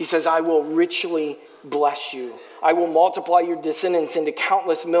 He says, I will richly bless you. I will multiply your descendants into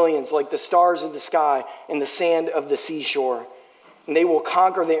countless millions like the stars of the sky and the sand of the seashore. And they will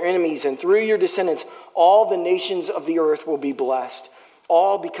conquer their enemies, and through your descendants, all the nations of the earth will be blessed,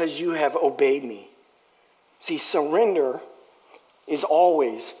 all because you have obeyed me. See, surrender is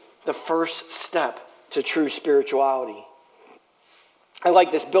always the first step to true spirituality. I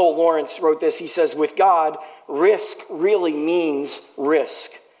like this. Bill Lawrence wrote this. He says, with God, risk really means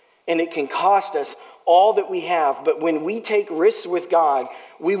risk. And it can cost us all that we have. But when we take risks with God,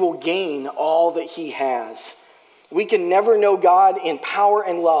 we will gain all that he has. We can never know God in power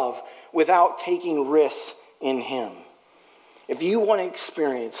and love without taking risks in him. If you want to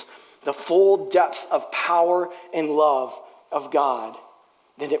experience the full depth of power and love of God,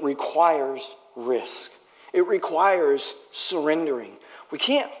 then it requires risk. It requires surrendering. We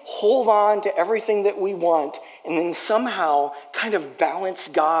can't hold on to everything that we want and then somehow kind of balance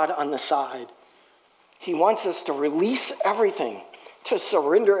God on the side. He wants us to release everything, to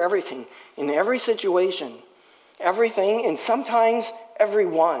surrender everything in every situation, everything, and sometimes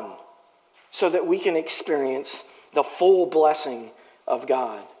everyone, so that we can experience the full blessing of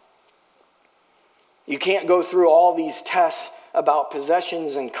God. You can't go through all these tests about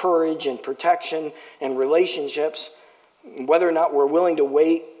possessions and courage and protection and relationships. Whether or not we're willing to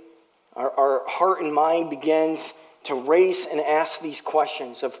wait, our heart and mind begins to race and ask these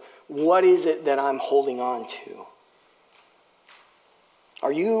questions of what is it that I'm holding on to?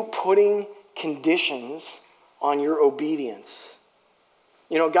 Are you putting conditions on your obedience?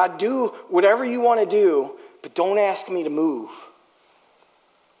 God, do whatever you want to do, but don't ask me to move.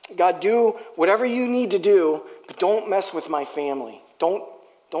 God, do whatever you need to do, but don't mess with my family. Don't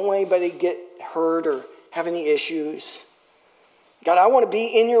let anybody get hurt or have any issues. God, I want to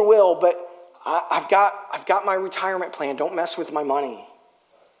be in your will, but I've got my retirement plan. Don't mess with my money.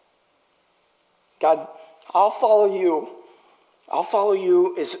 God, I'll follow you. I'll follow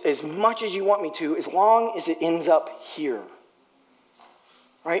you as much as you want me to, as long as it ends up here.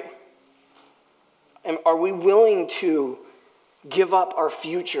 Right? And are we willing to give up our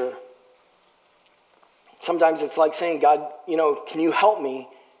future? Sometimes it's like saying, God, can you help me?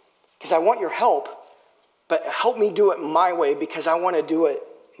 Because I want your help, but help me do it my way because I want to do it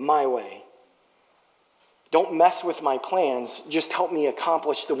my way. Don't mess with my plans. Just help me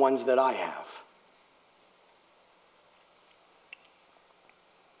accomplish the ones that I have.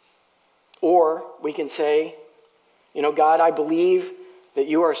 Or we can say, God, I believe that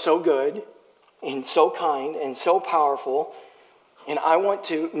you are so good and so kind and so powerful, and I want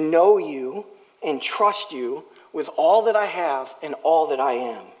to know you and trust you with all that I have and all that I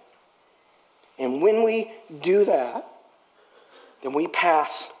am. And when we do that, then we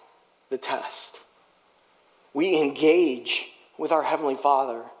pass the test. We engage with our Heavenly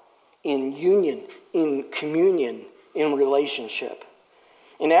Father in union, in communion, in relationship.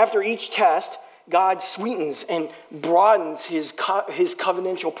 And after each test, God sweetens and broadens his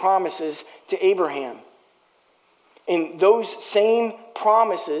covenantal promises to Abraham. And those same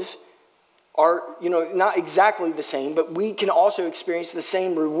promises are, not exactly the same, but we can also experience the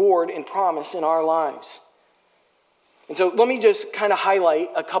same reward and promise in our lives. And so let me just kind of highlight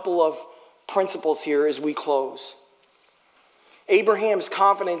a couple of principles here as we close. Abraham's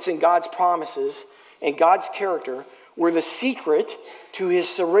confidence in God's promises and God's character were the secret to his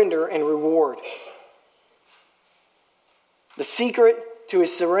surrender and reward. The secret to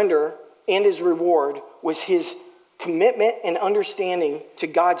his surrender and his reward was his commitment and understanding to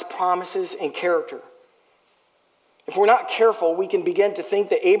God's promises and character. If we're not careful, we can begin to think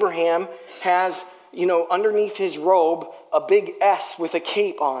that Abraham has, underneath his robe, a big S with a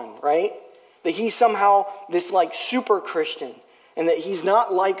cape on, right? That he's somehow this super Christian and that he's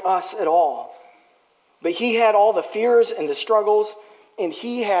not like us at all. But he had all the fears and the struggles, and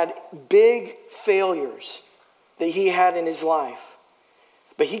he had big failures that he had in his life.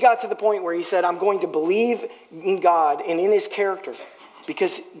 But he got to the point where he said, I'm going to believe in God and in his character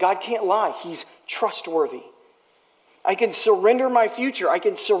because God can't lie. He's trustworthy. I can surrender my future. I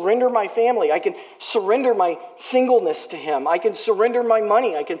can surrender my family. I can surrender my singleness to him. I can surrender my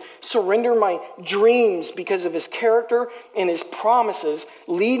money. I can surrender my dreams because of his character and his promises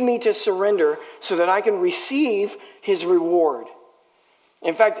lead me to surrender so that I can receive his reward.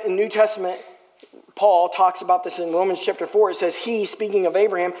 In fact, in New Testament, Paul talks about this in Romans chapter 4. It says, he, speaking of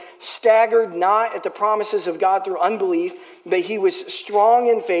Abraham, staggered not at the promises of God through unbelief, but he was strong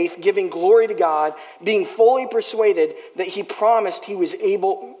in faith, giving glory to God, being fully persuaded that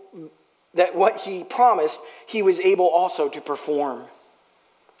that what he promised, he was able also to perform.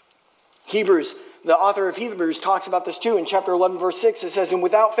 The author of Hebrews talks about this too in chapter 11, verse 6. It says, and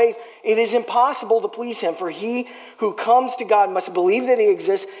without faith, it is impossible to please him, for he who comes to God must believe that he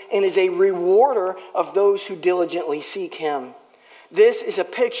exists and is a rewarder of those who diligently seek him. This is a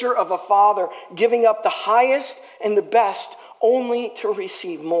picture of a father giving up the highest and the best only to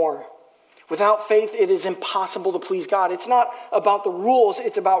receive more. Without faith, it is impossible to please God. It's not about the rules.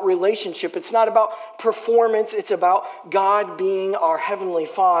 It's about relationship. It's not about performance. It's about God being our Heavenly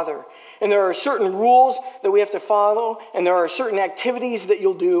Father. And there are certain rules that we have to follow, and there are certain activities that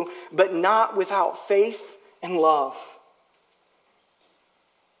you'll do, but not without faith and love.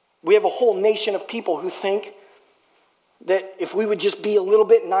 We have a whole nation of people who think that if we would just be a little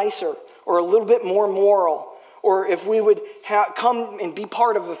bit nicer or a little bit more moral, or if we would come and be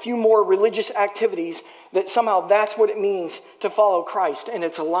part of a few more religious activities, that somehow that's what it means to follow Christ, and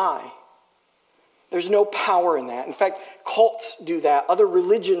it's a lie. There's no power in that. In fact, cults do that. Other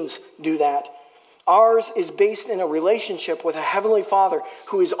religions do that. Ours is based in a relationship with a Heavenly Father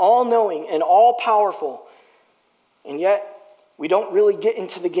who is all-knowing and all-powerful. And yet, we don't really get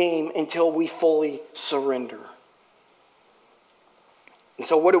into the game until we fully surrender. And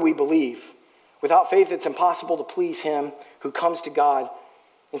so what do we believe? Without faith, it's impossible to please him who comes to God.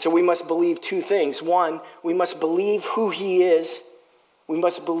 And so we must believe two things. One, we must believe who he is. We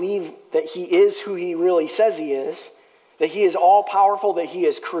must believe that he is who he really says he is, that he is all-powerful, that he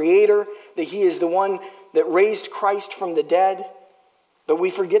is creator, that he is the one that raised Christ from the dead. But we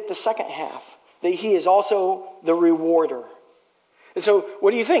forget the second half, that he is also the rewarder. And so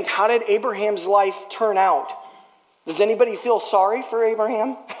what do you think? How did Abraham's life turn out? Does anybody feel sorry for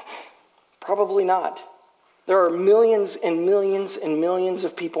Abraham? Probably not. There are millions and millions and millions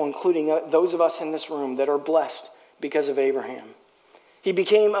of people, including those of us in this room, that are blessed because of Abraham. He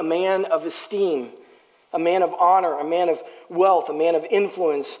became a man of esteem, a man of honor, a man of wealth, a man of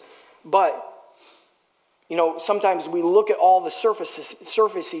influence. But, sometimes we look at all the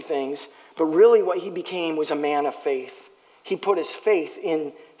surfacey things, but really what he became was a man of faith. He put his faith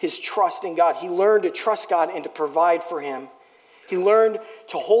in his trust in God. He learned to trust God and to provide for him. He learned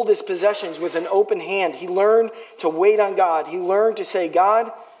to hold his possessions with an open hand. He learned to wait on God. He learned to say,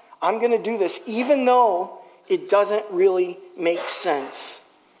 God, I'm going to do this even though it doesn't really make sense.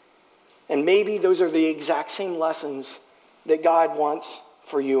 And maybe those are the exact same lessons that God wants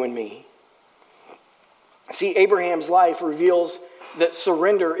for you and me. See, Abraham's life reveals that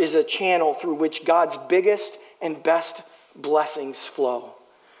surrender is a channel through which God's biggest and best blessings flow.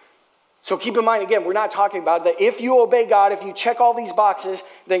 So keep in mind, again, we're not talking about that if you obey God, if you check all these boxes,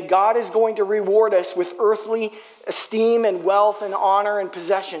 then God is going to reward us with earthly esteem and wealth and honor and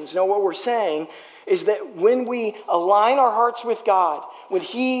possessions. No, what we're saying is that when we align our hearts with God, when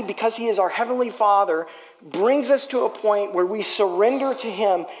He, because He is our Heavenly Father, brings us to a point where we surrender to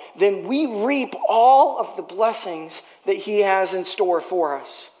Him, then we reap all of the blessings that He has in store for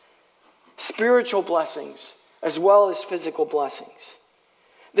us. Spiritual blessings as well as physical blessings.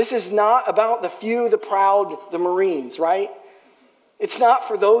 This is not about the few, the proud, the Marines, right? It's not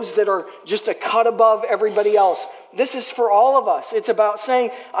for those that are just a cut above everybody else. This is for all of us. It's about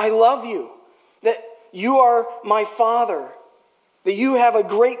saying, I love you, that you are my Father, that you have a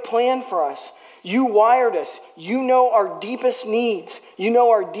great plan for us. You wired us. You know our deepest needs. You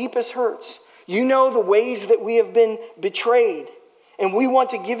know our deepest hurts. You know the ways that we have been betrayed. And we want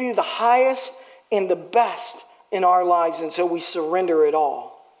to give you the highest and the best in our lives, and so we surrender it all.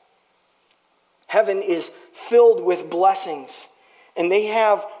 Heaven is filled with blessings, and they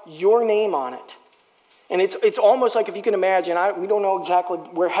have your name on it. And it's almost like, if you can imagine, we don't know exactly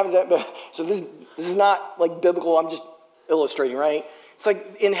where heaven's at, but so this is not like biblical, I'm just illustrating, right? It's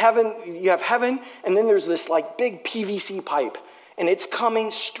like in heaven, you have heaven, and then there's this like big PVC pipe, and it's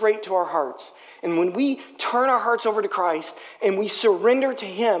coming straight to our hearts. And when we turn our hearts over to Christ and we surrender to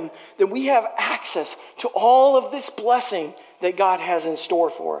Him, then we have access to all of this blessing that God has in store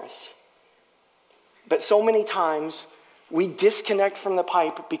for us. But so many times we disconnect from the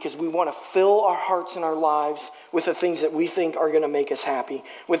pipe because we want to fill our hearts and our lives with the things that we think are going to make us happy,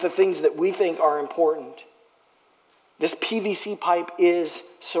 with the things that we think are important. This PVC pipe is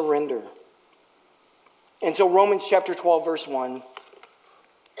surrender. And so Romans chapter 12, verse 1,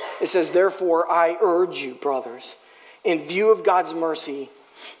 it says, therefore I urge you, brothers, in view of God's mercy,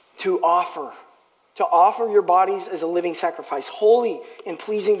 to offer your bodies as a living sacrifice, holy and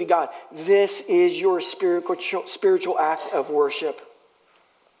pleasing to God. This is your spiritual act of worship.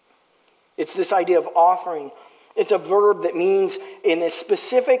 It's this idea of offering. It's a verb that means in a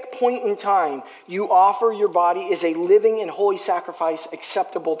specific point in time, you offer your body as a living and holy sacrifice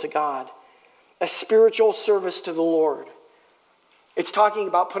acceptable to God, a spiritual service to the Lord. It's talking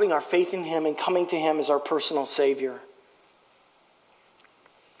about putting our faith in Him and coming to Him as our personal Savior.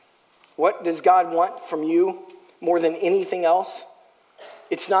 What does God want from you more than anything else?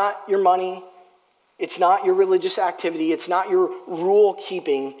 It's not your money. It's not your religious activity. It's not your rule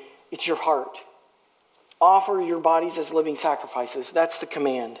keeping. It's your heart. Offer your bodies as living sacrifices. That's the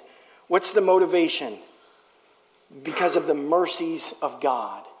command. What's the motivation? Because of the mercies of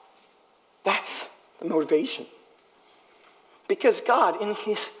God. That's the motivation. Because God, in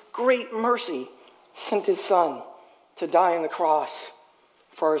His great mercy, sent His Son to die on the cross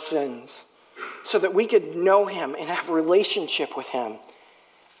for our sins, so that we could know Him and have a relationship with Him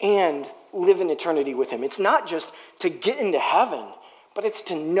and live in eternity with Him. It's not just to get into heaven, but it's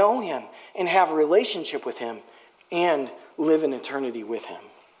to know Him and have a relationship with Him and live in eternity with Him.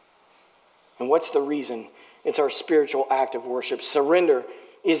 And what's the reason? It's our spiritual act of worship. Surrender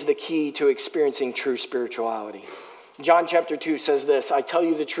is the key to experiencing true spirituality. John chapter 2 says this, I tell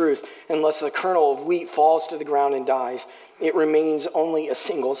you the truth, unless the kernel of wheat falls to the ground and dies, it remains only a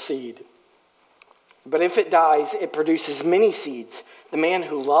single seed. But if it dies, it produces many seeds. The man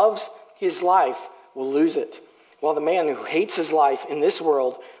who loves his life will lose it, while the man who hates his life in this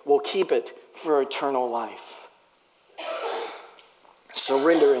world will keep it for eternal life.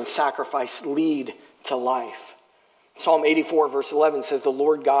 Surrender and sacrifice lead to life. Psalm 84 verse 11 says, the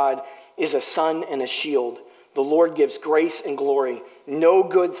Lord God is a sun and a shield. The Lord gives grace and glory. No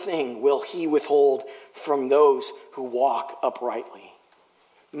good thing will He withhold from those who walk uprightly.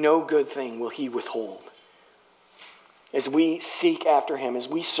 No good thing will He withhold. As we seek after Him, as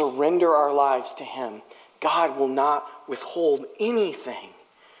we surrender our lives to Him, God will not withhold anything.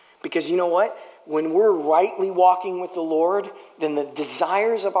 Because you know what? When we're rightly walking with the Lord, then the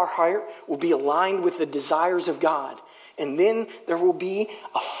desires of our heart will be aligned with the desires of God. And then there will be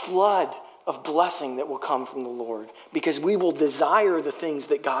a flood of blessing that will come from the Lord, because we will desire the things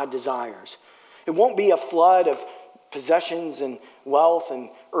that God desires. It won't be a flood of possessions and wealth and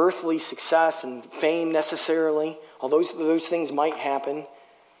earthly success and fame necessarily, although those things might happen,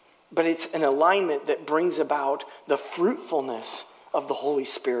 but it's an alignment that brings about the fruitfulness of the Holy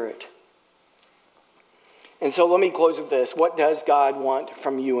Spirit. And so let me close with this. What does God want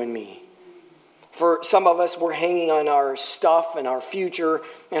from you and me? For some of us, we're hanging on our stuff and our future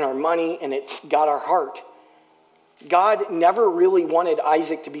and our money, and it's got our heart. God never really wanted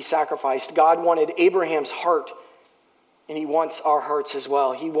Isaac to be sacrificed. God wanted Abraham's heart, and he wants our hearts as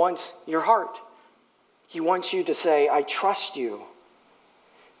well. He wants your heart. He wants you to say, I trust you.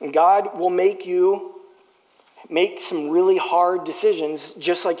 And God will make you make some really hard decisions,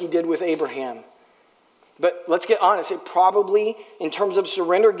 just like he did with Abraham. But let's get honest, it probably, in terms of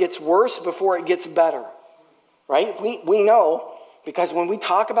surrender, gets worse before it gets better. Right? We know, because when we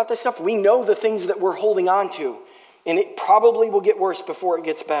talk about this stuff, we know the things that we're holding on to. And it probably will get worse before it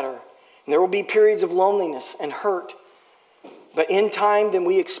gets better. And there will be periods of loneliness and hurt. But in time, then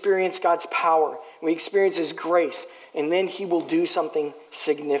we experience God's power. We experience his grace. And then he will do something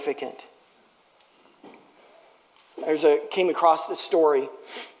significant. Came across this story.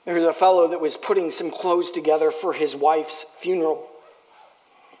 There was a fellow that was putting some clothes together for his wife's funeral.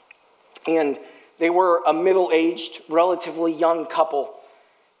 And they were a middle-aged, relatively young couple.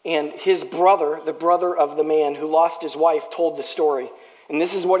 And his brother, the brother of the man who lost his wife, told the story. And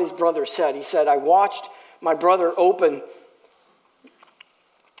this is what his brother said. He said, I watched my brother open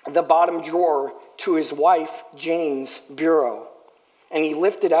the bottom drawer to his wife, Jane's bureau. And he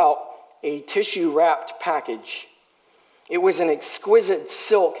lifted out a tissue-wrapped package. It was an exquisite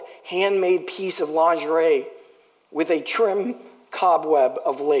silk, handmade piece of lingerie with a trim cobweb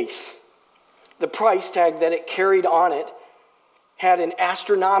of lace. The price tag that it carried on it had an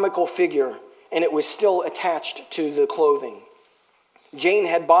astronomical figure, and it was still attached to the clothing. Jane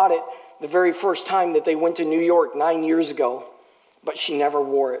had bought it the very first time that they went to New York 9 years ago, but she never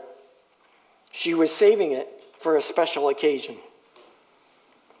wore it. She was saving it for a special occasion.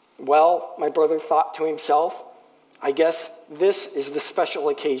 Well, my brother thought to himself, I guess this is the special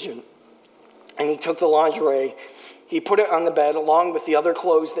occasion. And he took the lingerie, he put it on the bed along with the other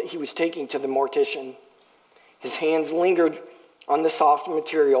clothes that he was taking to the mortician. His hands lingered on the soft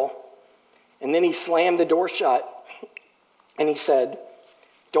material, and then he slammed the door shut, and he said,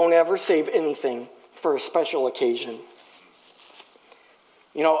 don't ever save anything for a special occasion.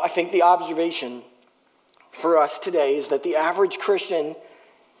 You know, I think the observation for us today is that the average Christian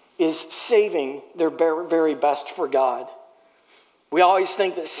is saving their very best for God. We always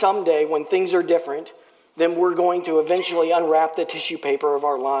think that someday when things are different, then we're going to eventually unwrap the tissue paper of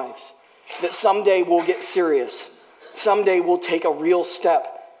our lives. That someday we'll get serious. Someday we'll take a real step.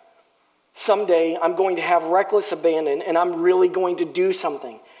 Someday I'm going to have reckless abandon and I'm really going to do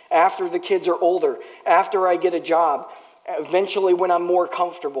something after the kids are older, after I get a job, eventually when I'm more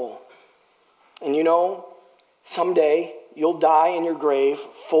comfortable. And you know, someday you'll die in your grave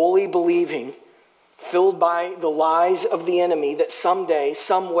fully believing, filled by the lies of the enemy, that someday,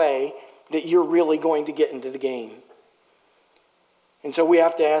 some way, that you're really going to get into the game. And so we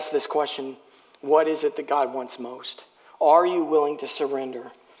have to ask this question, what is it that God wants most? Are you willing to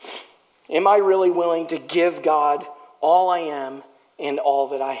surrender? Am I really willing to give God all I am and all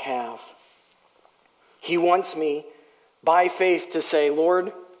that I have? He wants me, by faith, to say,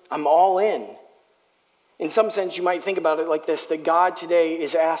 Lord, I'm all in. In some sense, you might think about it like this, that God today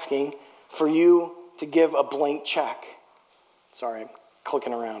is asking for you to give a blank check. Sorry, I'm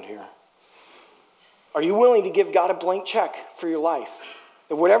clicking around here. Are you willing to give God a blank check for your life?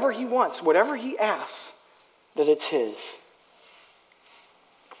 That whatever he wants, whatever he asks, that it's his.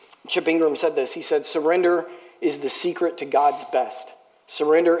 Chip Ingram said this. He said, surrender is the secret to God's best.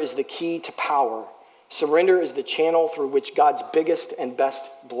 Surrender is the key to power. Surrender is the channel through which God's biggest and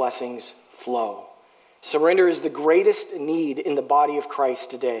best blessings flow. Surrender is the greatest need in the body of Christ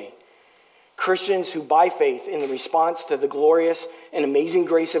today. Christians who, by faith, in the response to the glorious and amazing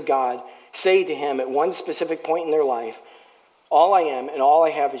grace of God, say to him at one specific point in their life, all I am and all I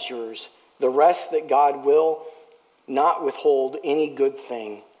have is yours. The rest that God will not withhold any good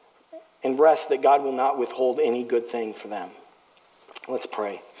thing. And rest that God will not withhold any good thing for them. Let's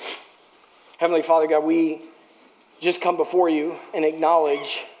pray. Heavenly Father, God, we just come before you and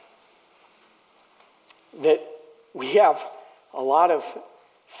acknowledge that we have a lot of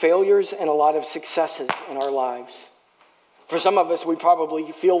failures and a lot of successes in our lives. For some of us, we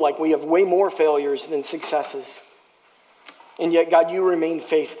probably feel like we have way more failures than successes. And yet, God, you remain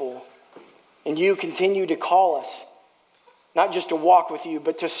faithful. And you continue to call us, not just to walk with you,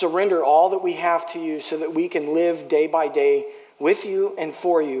 but to surrender all that we have to you so that we can live day by day with you and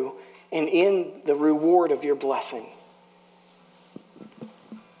for you and in the reward of your blessing.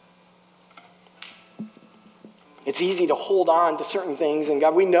 It's easy to hold on to certain things, and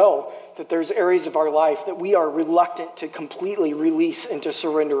God, we know that there's areas of our life that we are reluctant to completely release and to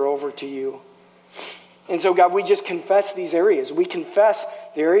surrender over to you. And so, God, we just confess these areas. We confess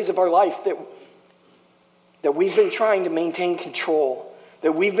the areas of our life that that we've been trying to maintain control,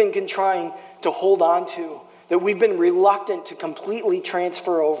 that we've been trying to hold on to, that we've been reluctant to completely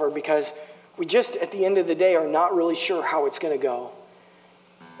transfer over because we just, at the end of the day, are not really sure how it's going to go.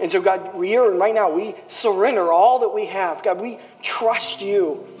 And so, God, right now, we surrender all that we have. God, we trust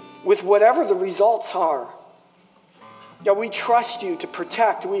you with whatever the results are. God, we trust you to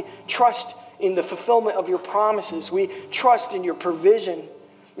protect. We trust in the fulfillment of your promises. We trust in your provision.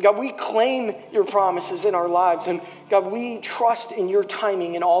 God, we claim your promises in our lives. And God, we trust in your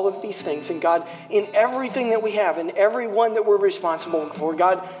timing in all of these things. And God, in everything that we have, in every one that we're responsible for,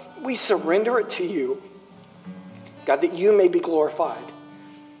 God, we surrender it to you. God, that you may be glorified.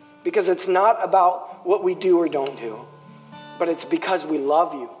 Because it's not about what we do or don't do, but it's because we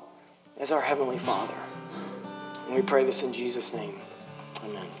love you as our Heavenly Father. And we pray this in Jesus' name.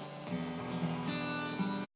 Amen.